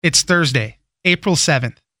It's Thursday, April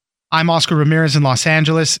 7th. I'm Oscar Ramirez in Los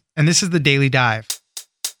Angeles, and this is the Daily Dive.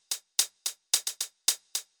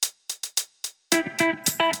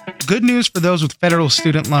 Good news for those with federal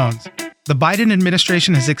student loans. The Biden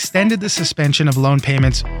administration has extended the suspension of loan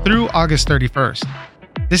payments through August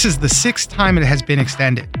 31st. This is the sixth time it has been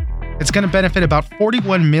extended. It's going to benefit about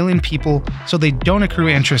 41 million people so they don't accrue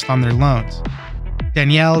interest on their loans.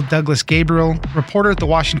 Danielle Douglas Gabriel, reporter at The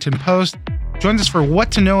Washington Post, joins us for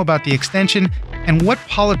what to know about the extension and what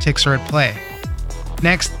politics are at play.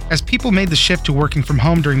 Next, as people made the shift to working from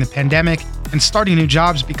home during the pandemic and starting new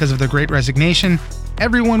jobs because of the Great Resignation,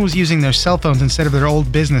 everyone was using their cell phones instead of their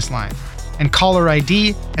old business line. And caller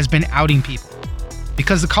ID has been outing people.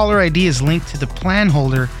 Because the caller ID is linked to the plan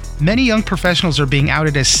holder, many young professionals are being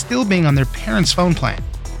outed as still being on their parents' phone plan.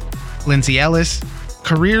 Lindsay Ellis,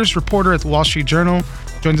 careers reporter at the Wall Street Journal,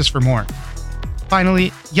 joins us for more.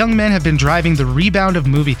 Finally, young men have been driving the rebound of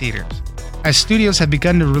movie theaters. As studios have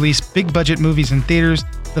begun to release big-budget movies in theaters,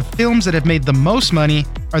 the films that have made the most money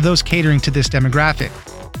are those catering to this demographic.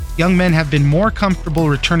 Young men have been more comfortable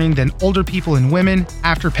returning than older people and women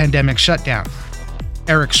after pandemic shutdowns.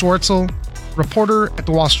 Eric Schwartzel, reporter at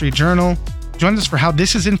the Wall Street Journal, joins us for how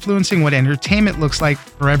this is influencing what entertainment looks like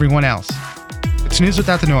for everyone else. It's news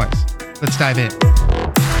without the noise. Let's dive in.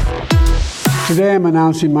 Today, I'm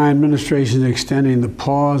announcing my administration is extending the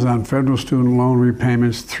pause on federal student loan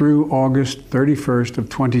repayments through August 31st of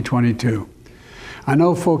 2022. I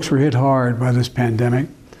know folks were hit hard by this pandemic,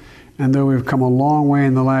 and though we've come a long way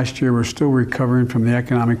in the last year, we're still recovering from the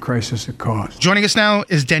economic crisis it caused. Joining us now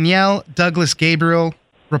is Danielle Douglas Gabriel,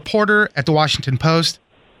 reporter at The Washington Post.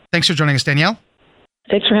 Thanks for joining us, Danielle.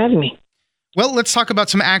 Thanks for having me. Well, let's talk about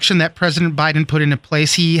some action that President Biden put into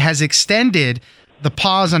place. He has extended the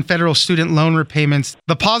pause on federal student loan repayments.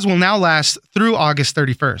 The pause will now last through August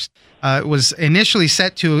 31st. It was initially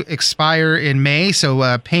set to expire in May,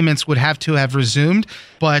 so payments would have to have resumed,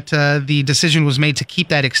 but the decision was made to keep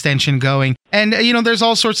that extension going. And, there's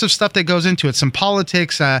all sorts of stuff that goes into it. Some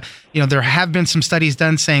politics, there have been some studies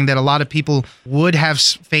done saying that a lot of people would have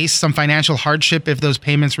faced some financial hardship if those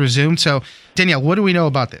payments resumed. So, Danielle, what do we know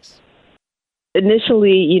about this?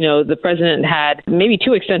 Initially, the president had maybe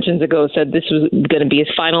two extensions ago said this was going to be his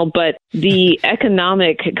final, but the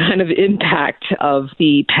economic kind of impact of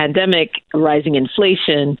the pandemic, rising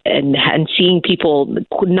inflation, and seeing people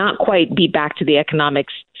could not quite be back to the economic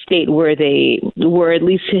state where they were, at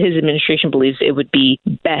least his administration believes it would be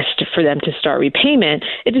best for them to start repayment,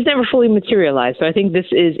 it has never fully materialized. So I think this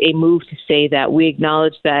is a move to say that we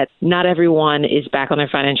acknowledge that not everyone is back on their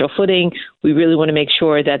financial footing. We really want to make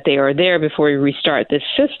sure that they are there before we restart this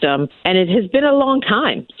system. And it has been a long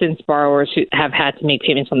time since borrowers who have had to make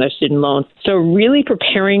payments on their student loans. So really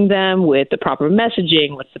preparing them with the proper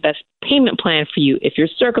messaging, what's the best payment plan for you if your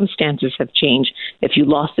circumstances have changed, if you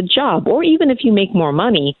lost a job, or even if you make more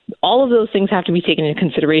money, all of those things have to be taken into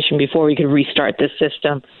consideration before we could restart this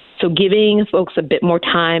system. So giving folks a bit more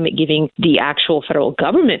time, giving the actual federal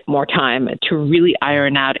government more time to really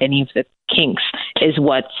iron out any of the kinks is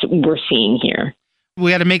what we're seeing here.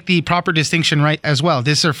 We got to make the proper distinction right as well.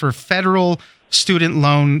 These are for federal student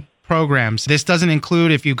loan programs. This doesn't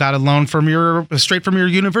include if you got a loan straight from your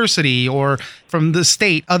university or from the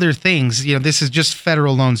state, other things. This is just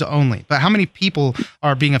federal loans only. But how many people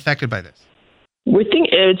are being affected by this? We think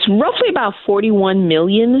it's roughly about 41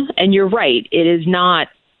 million. And you're right, it is not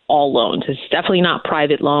all loans. It's definitely not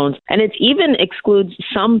private loans. And it even excludes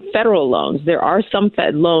some federal loans. There are some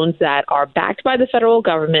Fed loans that are backed by the federal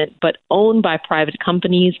government, but owned by private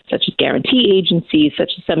companies, such as guarantee agencies,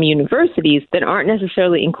 such as some universities, that aren't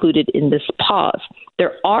necessarily included in this pause.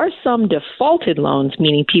 There are some defaulted loans,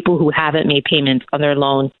 meaning people who haven't made payments on their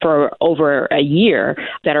loan for over a year,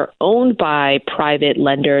 that are owned by private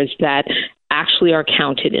lenders that actually are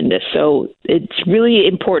counted in this. So it's really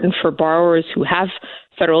important for borrowers who have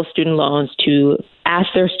federal student loans to ask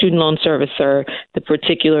their student loan servicer the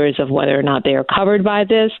particulars of whether or not they are covered by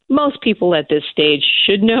this. Most people at this stage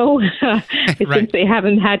should know since they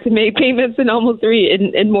haven't had to make payments in almost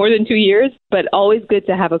in more than 2 years, but always good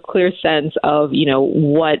to have a clear sense of,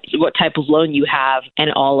 what type of loan you have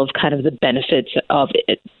and all of kind of the benefits of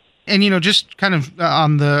it. And, just kind of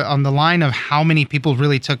on the line of how many people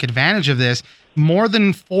really took advantage of this, more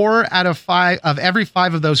than 4 out of 5 of every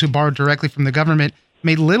 5 of those who borrowed directly from the government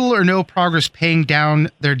made little or no progress paying down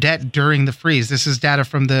their debt during the freeze. This is data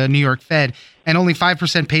from the New York Fed, and only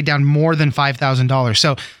 5% paid down more than $5,000.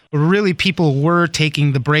 So really people were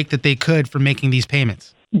taking the break that they could for making these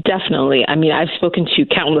payments. Definitely. I mean, I've spoken to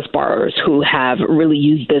countless borrowers who have really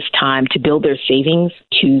used this time to build their savings,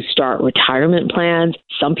 to start retirement plans.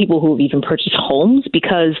 Some people who have even purchased homes,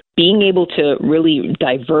 because being able to really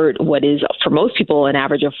divert what is, for most people, an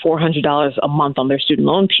average of $400 a month on their student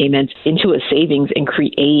loan payments into a savings and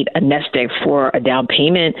create a nest egg for a down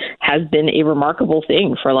payment has been a remarkable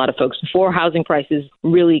thing for a lot of folks. Before housing prices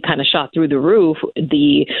really kind of shot through the roof,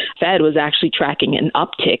 the Fed was actually tracking an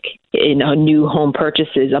uptick in new home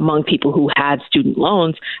purchases among people who had student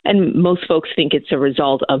loans. And most folks think it's a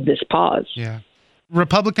result of this pause. Yeah.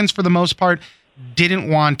 Republicans, for the most part, didn't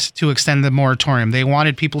want to extend the moratorium. They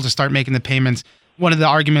wanted people to start making the payments. One of the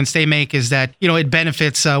arguments they make is that, it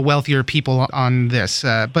benefits wealthier people on this.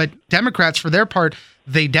 But Democrats, for their part,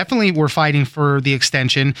 they definitely were fighting for the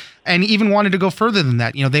extension and even wanted to go further than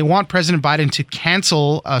that. They want President Biden to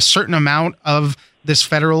cancel a certain amount of this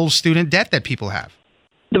federal student debt that people have.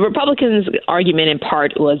 The Republicans' argument in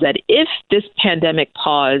part was that if this pandemic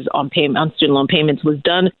pause on student loan payments was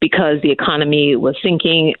done because the economy was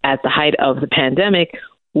sinking at the height of the pandemic,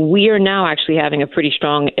 we are now actually having a pretty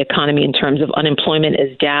strong economy in terms of unemployment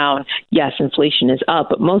is down. Yes, inflation is up,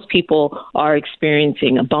 but most people are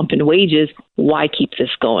experiencing a bump in wages. Why keep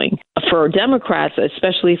this going? For Democrats,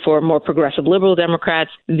 especially for more progressive liberal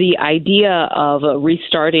Democrats, the idea of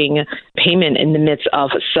restarting payment in the midst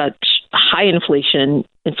of such high inflation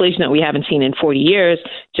that we haven't seen in 40 years,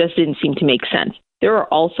 just didn't seem to make sense. There are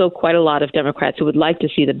also quite a lot of Democrats who would like to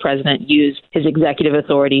see the president use his executive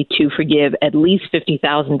authority to forgive at least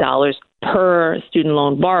 $50,000 per student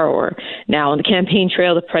loan borrower. Now, on the campaign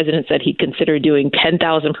trail, the president said he'd consider doing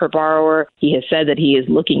 $10,000 per borrower. He has said that he is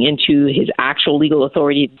looking into his actual legal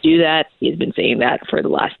authority to do that. He's been saying that for the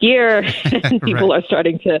last year, and people are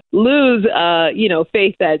starting to lose,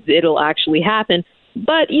 faith that it'll actually happen.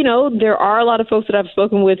 But, there are a lot of folks that I've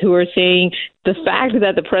spoken with who are saying the fact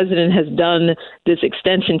that the president has done this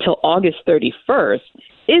extension till August 31st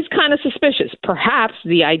is kind of suspicious. Perhaps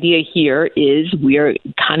the idea here is we're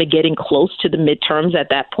kind of getting close to the midterms at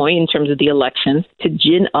that point in terms of the elections to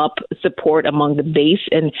gin up support among the base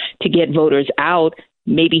and to get voters out.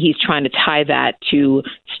 Maybe he's trying to tie that to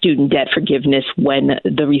student debt forgiveness when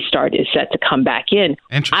the restart is set to come back in.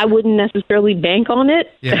 I wouldn't necessarily bank on it.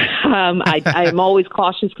 Yeah. I am always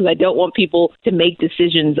cautious because I don't want people to make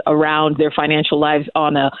decisions around their financial lives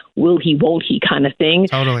on a will he, won't he kind of thing.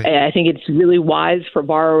 Totally. I think it's really wise for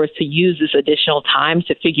borrowers to use this additional time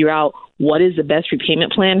to figure out what is the best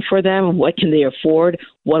repayment plan for them, what can they afford,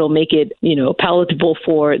 what will make it, palatable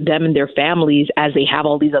for them and their families as they have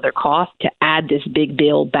all these other costs to add this big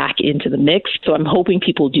bill back into the mix. So I'm hoping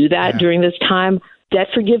people do that during this time. Debt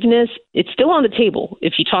forgiveness, it's still on the table.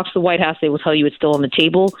 If you talk to the White House, they will tell you it's still on the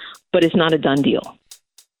table, but it's not a done deal.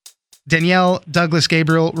 Danielle Douglas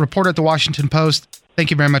Gabriel, reporter at The Washington Post.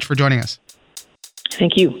 Thank you very much for joining us.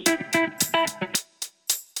 Thank you.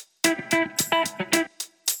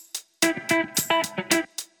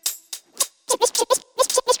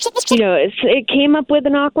 It came up with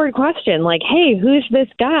an awkward question like, hey, who's this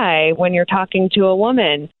guy when you're talking to a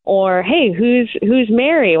woman? Or, hey, who's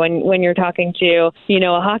Mary when you're talking to,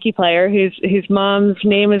 a hockey player whose mom's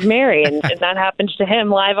name is Mary? And that happens to him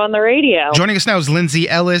live on the radio. Joining us now is Lindsay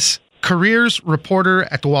Ellis, careers reporter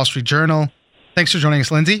at The Wall Street Journal. Thanks for joining us,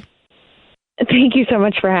 Lindsay. Thank you so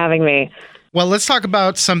much for having me. Well, let's talk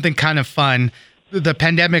about something kind of fun. The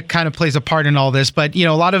pandemic kind of plays a part in all this, but, a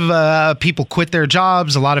lot of people quit their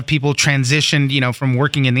jobs. A lot of people transitioned, from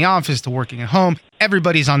working in the office to working at home.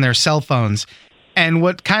 Everybody's on their cell phones. And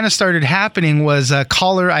what kind of started happening was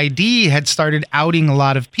caller ID had started outing a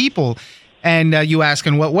lot of people. And you ask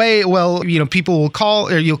in what way? Well, people will call,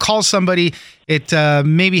 or you'll call somebody. It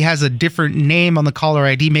maybe has a different name on the caller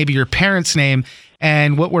ID, maybe your parents' name.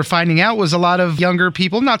 And what we're finding out was a lot of younger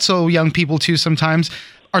people, not so young people too sometimes,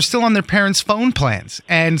 are still on their parents' phone plans.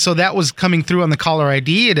 And so that was coming through on the caller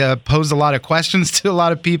ID. It posed a lot of questions to a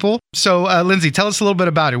lot of people. So, Lindsay, tell us a little bit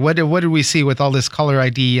about it. What did we see with all this caller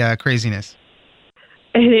ID craziness?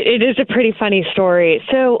 It is a pretty funny story.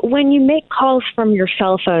 So when you make calls from your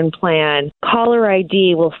cell phone plan, caller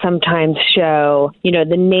ID will sometimes show,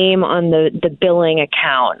 the name on the billing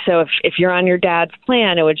account. So if you're on your dad's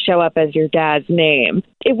plan, it would show up as your dad's name.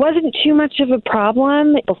 It wasn't too much of a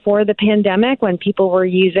problem before the pandemic when people were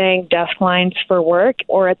using desk lines for work,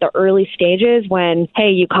 or at the early stages when,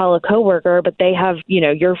 hey, you call a coworker, but they have,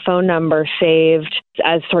 your phone number saved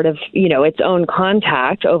as sort of, its own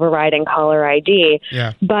contact overriding caller ID.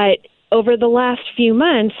 Yeah. But over the last few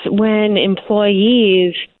months, when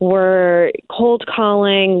employees were cold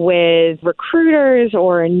calling with recruiters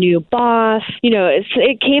or a new boss,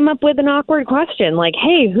 it came up with an awkward question like,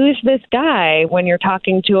 hey, who's this guy when you're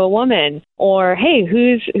talking to a woman? Or, hey,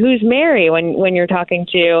 who's Mary when you're talking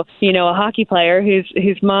to, a hockey player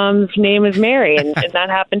whose mom's name is Mary, and that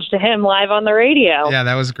happens to him live on the radio. Yeah,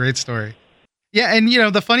 that was a great story. Yeah, and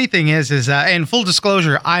the funny thing is and full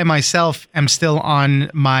disclosure, I myself am still on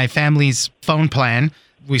my family's phone plan.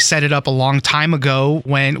 We set it up a long time ago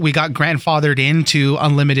when we got grandfathered into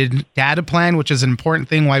unlimited data plan, which is an important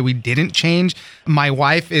thing why we didn't change. My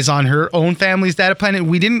wife is on her own family's data plan, and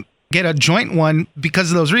we didn't get a joint one because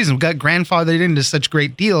of those reasons. We got grandfathered into such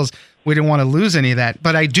great deals. We didn't want to lose any of that.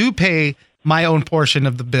 But I do pay my own portion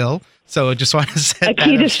of the bill. So I just want to set a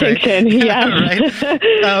key distinction. Yeah.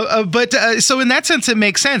 Right. But so in that sense, it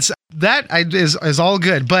makes sense. That is all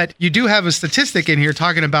good. But you do have a statistic in here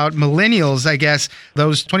talking about millennials, I guess,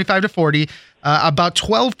 those 25 to 40, about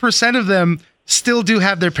 12% of them still do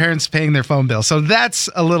have their parents paying their phone bill. So that's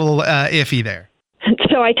a little iffy there.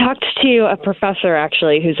 So I talked to a professor,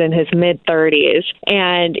 actually, who's in his mid-30s,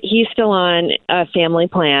 and he's still on a family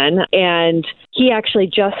plan, and he actually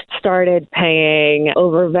just started paying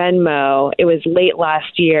over Venmo. It was late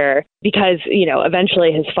last year because,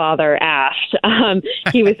 eventually his father asked.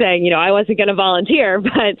 He was saying, I wasn't going to volunteer,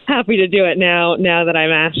 but happy to do it now that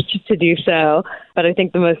I'm asked to do so. But I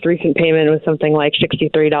think the most recent payment was something like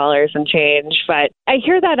 $63 and change. But I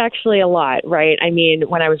hear that actually a lot, right? I mean,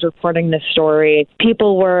 when I was reporting this story,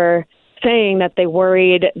 people were saying that they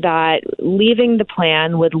worried that leaving the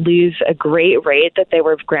plan would lose a great rate that they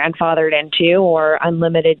were grandfathered into or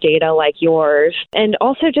unlimited data like yours. And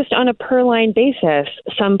also just on a per line basis,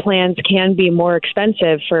 some plans can be more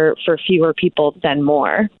expensive for fewer people than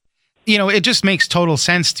more. It just makes total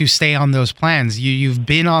sense to stay on those plans. You've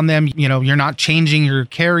been on them, you're not changing your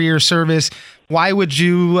carrier service. Why would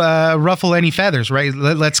you ruffle any feathers, right?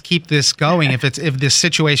 Let's keep this going. If this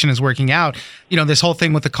situation is working out, this whole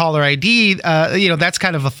thing with the caller ID, that's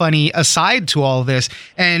kind of a funny aside to all of this.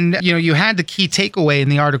 And, you had the key takeaway in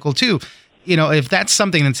the article too. If that's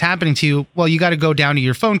something that's happening to you, well, you got to go down to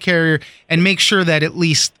your phone carrier and make sure that at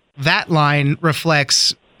least that line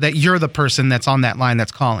reflects that you're the person that's on that line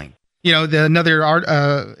that's calling.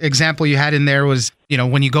 Another example you had in there was,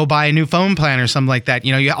 when you go buy a new phone plan or something like that,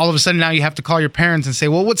 you all of a sudden now you have to call your parents and say,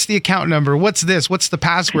 well, what's the account number? What's this? What's the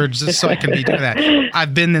password? Just so I can be doing that.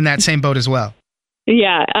 I've been in that same boat as well.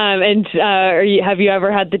 Yeah. Have you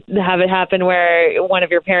ever have it happen where one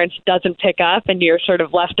of your parents doesn't pick up and you're sort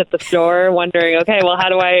of left at the store wondering, okay, well,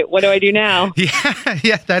 what do I do now?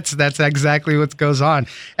 Yeah, that's exactly what goes on.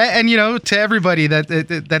 And to everybody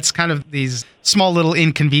that's kind of these small little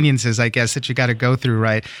inconveniences, I guess, that you got to go through,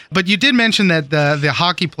 right? But you did mention that the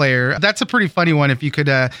hockey player, that's a pretty funny one. If you could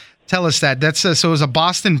tell us that. So it was a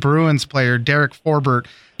Boston Bruins player, Derek Forbort.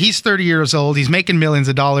 He's 30 years old. He's making millions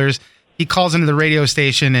of dollars. He calls into the radio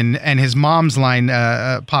station and his mom's line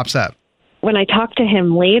pops up. When I talked to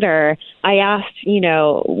him later, I asked,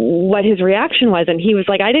 what his reaction was. And he was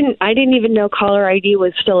like, I didn't even know caller ID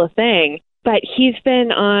was still a thing. But he's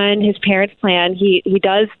been on his parents' plan. He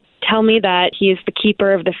does tell me that he is the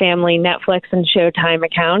keeper of the family Netflix and Showtime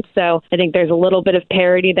accounts. So I think there's a little bit of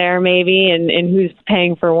parity there maybe in who's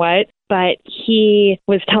paying for what. But he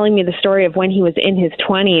was telling me the story of when he was in his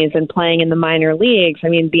 20s and playing in the minor leagues. I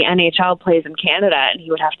mean, the NHL plays in Canada, and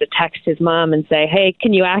he would have to text his mom and say, hey,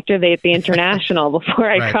 can you activate the international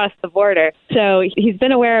before I cross the border? So he's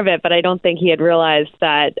been aware of it, but I don't think he had realized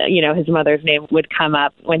that, his mother's name would come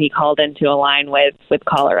up when he called into a line with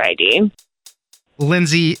caller ID.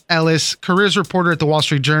 Lindsay Ellis, careers reporter at the Wall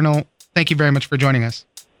Street Journal. Thank you very much for joining us.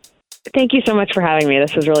 Thank you so much for having me.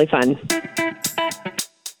 This was really fun.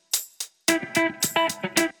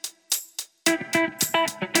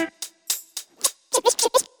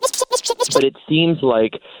 But it seems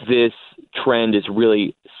like this trend is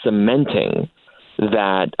really cementing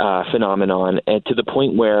that phenomenon, and to the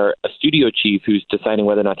point where a studio chief who's deciding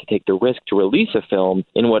whether or not to take the risk to release a film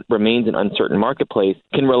in what remains an uncertain marketplace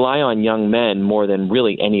can rely on young men more than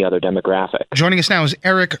really any other demographic. Joining us now is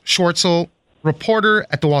Eric Schwartzel, reporter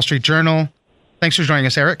at the Wall Street Journal. Thanks for joining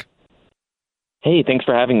us, Eric. Hey, thanks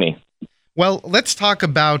for having me. Well, let's talk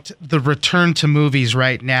about the return to movies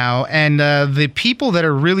right now, and the people that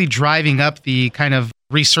are really driving up the kind of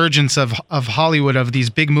resurgence of Hollywood, of these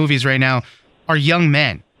big movies right now, are young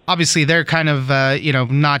men. Obviously, they're kind of,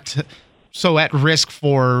 not so at risk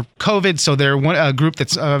for COVID. So they're a group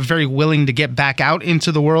that's very willing to get back out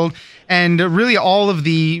into the world. And really all of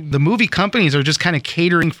the movie companies are just kind of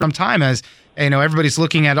catering from time as, everybody's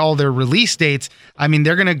looking at all their release dates. I mean,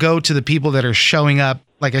 they're going to go to the people that are showing up,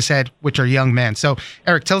 like I said, which are young men. So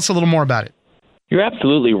Eric, tell us a little more about it. You're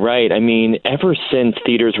absolutely right. I mean, ever since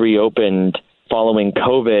theaters reopened following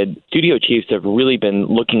COVID, studio chiefs have really been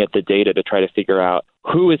looking at the data to try to figure out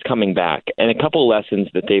who is coming back. And a couple of lessons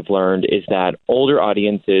that they've learned is that older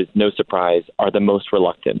audiences, no surprise, are the most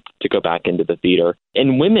reluctant to go back into the theater.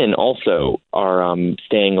 And women also are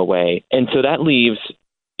staying away. And so that leaves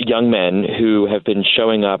young men who have been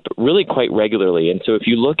showing up really quite regularly. And so if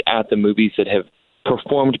you look at the movies that have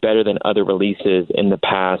performed better than other releases in the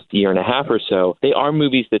past year and a half or so, they are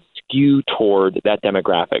movies that skew toward that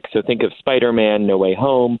demographic. So think of Spider-Man, No Way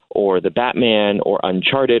Home, or The Batman, or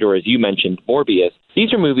Uncharted, or as you mentioned, Morbius.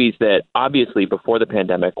 These are movies that obviously before the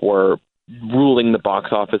pandemic were ruling the box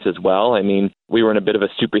office as well. I mean, we were in a bit of a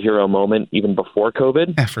superhero moment even before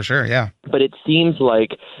COVID. Yeah, for sure, yeah. But it seems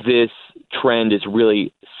like this trend is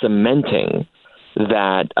really cementing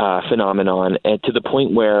that phenomenon, and to the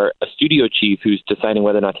point where a studio chief who's deciding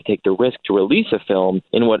whether or not to take the risk to release a film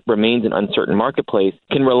in what remains an uncertain marketplace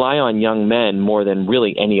can rely on young men more than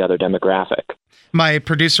really any other demographic. My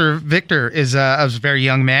producer, Victor, is a very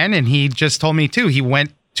young man, and he just told me, too, he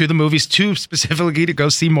went to the movies specifically to go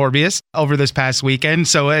see Morbius over this past weekend.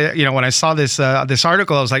 So, when I saw this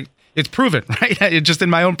article, I was like, it's proven, right? It just in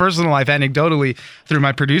my own personal life, anecdotally, through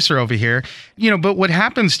my producer over here. But what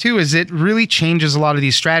happens, too, is it really changes a lot of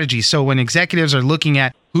these strategies. So when executives are looking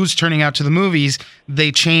at who's turning out to the movies, they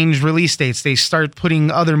change release dates. They start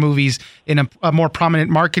putting other movies in a more prominent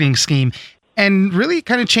marketing scheme. And really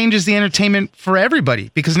kind of changes the entertainment for everybody,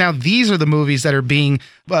 because now these are the movies that are being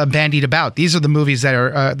bandied about. These are the movies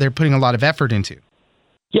that they're putting a lot of effort into.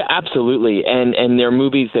 Yeah, absolutely. And they're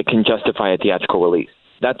movies that can justify a theatrical release.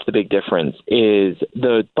 That's the big difference, is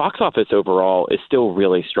the box office overall is still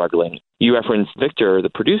really struggling. You referenced Victor,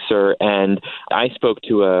 the producer, and I spoke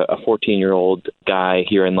to a 14-year-old guy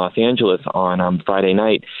here in Los Angeles on Friday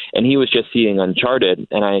night, and he was just seeing Uncharted.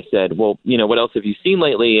 And I said, well, what else have you seen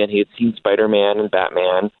lately? And he had seen Spider-Man and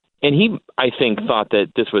Batman. And he, I think, thought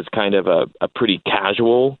that this was kind of a pretty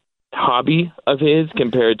casual hobby of his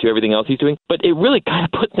compared to everything else he's doing. But it really kind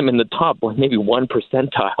of puts him in the top, maybe 1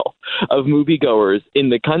 percentile of moviegoers in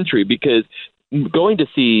the country, because going to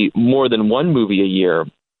see more than one movie a year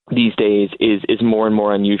these days is more and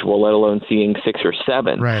more unusual, let alone seeing 6 or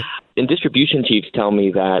 7. Right. And distribution chiefs tell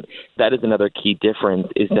me that is another key difference,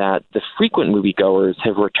 is that the frequent moviegoers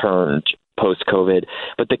have returned post-COVID,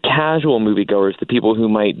 but the casual moviegoers, the people who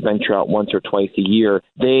might venture out once or twice a year,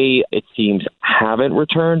 they, it seems, haven't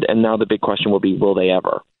returned, and now the big question will be, will they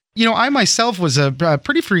ever? I myself was a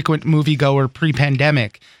pretty frequent moviegoer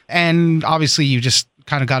pre-pandemic, and obviously you just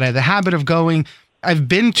kind of got out of the habit of going. I've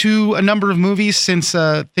been to a number of movies since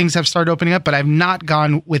things have started opening up, but I've not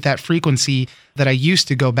gone with that frequency that I used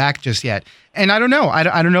to go back just yet. And I don't know. I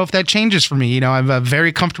don't know if that changes for me. I'm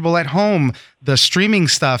very comfortable at home. The streaming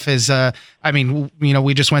stuff is,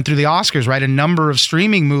 we just went through the Oscars, right? A number of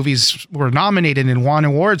streaming movies were nominated and won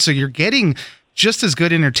awards. So you're getting just as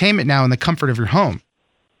good entertainment now in the comfort of your home.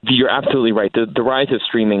 You're absolutely right. The rise of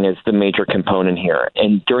streaming is the major component here.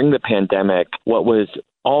 And during the pandemic, what was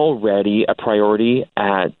already a priority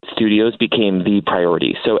at studios became the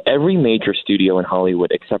priority. So every major studio in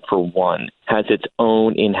Hollywood, except for one, has its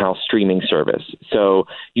own in-house streaming service. So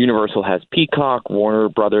Universal has Peacock, Warner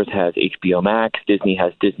Brothers has HBO Max, Disney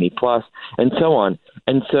has Disney Plus, and so on.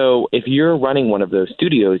 And so if you're running one of those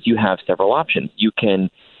studios, you have several options. You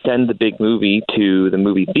can send the big movie to the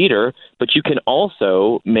movie theater, but you can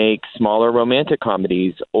also make smaller romantic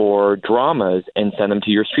comedies or dramas and send them to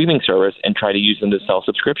your streaming service and try to use them to sell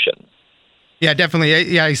subscriptions. Yeah,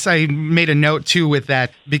 definitely. Yeah, I made a note too with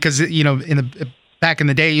that, because back in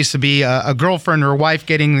the day, it used to be a girlfriend or a wife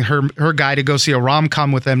getting her guy to go see a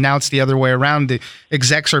rom-com with them. Now it's the other way around. The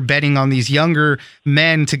execs are betting on these younger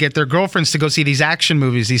men to get their girlfriends to go see these action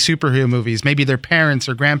movies, these superhero movies, maybe their parents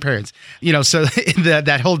or grandparents. So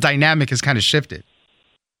that whole dynamic has kind of shifted.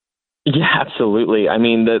 Yeah, absolutely. I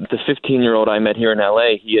mean, the 15-year-old I met here in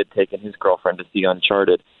L.A., he had taken his girlfriend to see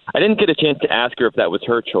Uncharted. I didn't get a chance to ask her if that was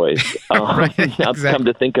her choice. Right, now exactly. Come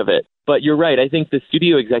to think of it. But you're right. I think the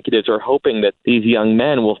studio executives are hoping that these young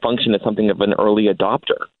men will function as something of an early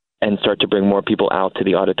adopter and start to bring more people out to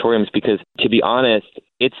the auditoriums, because, to be honest,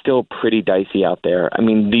 it's still pretty dicey out there. I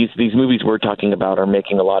mean, these movies we're talking about are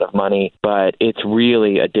making a lot of money, but it's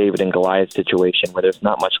really a David and Goliath situation where there's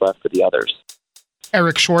not much left for the others.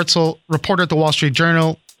 Eric Schwartzel, reporter at the Wall Street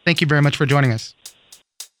Journal, thank you very much for joining us.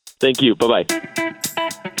 Thank you. Bye-bye.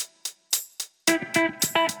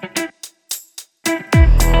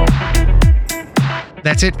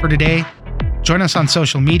 That's it for today. Join us on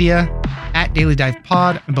social media at Daily Dive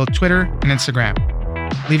Pod on both Twitter and Instagram.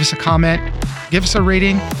 Leave us a comment, give us a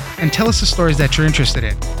rating, and tell us the stories that you're interested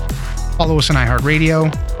in. Follow us on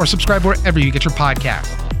iHeartRadio or subscribe wherever you get your podcast.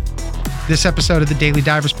 This episode of The Daily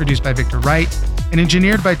Dive was produced by Victor Wright and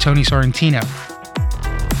engineered by Tony Sorrentino.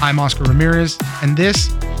 I'm Oscar Ramirez, and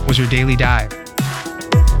this was your Daily Dive.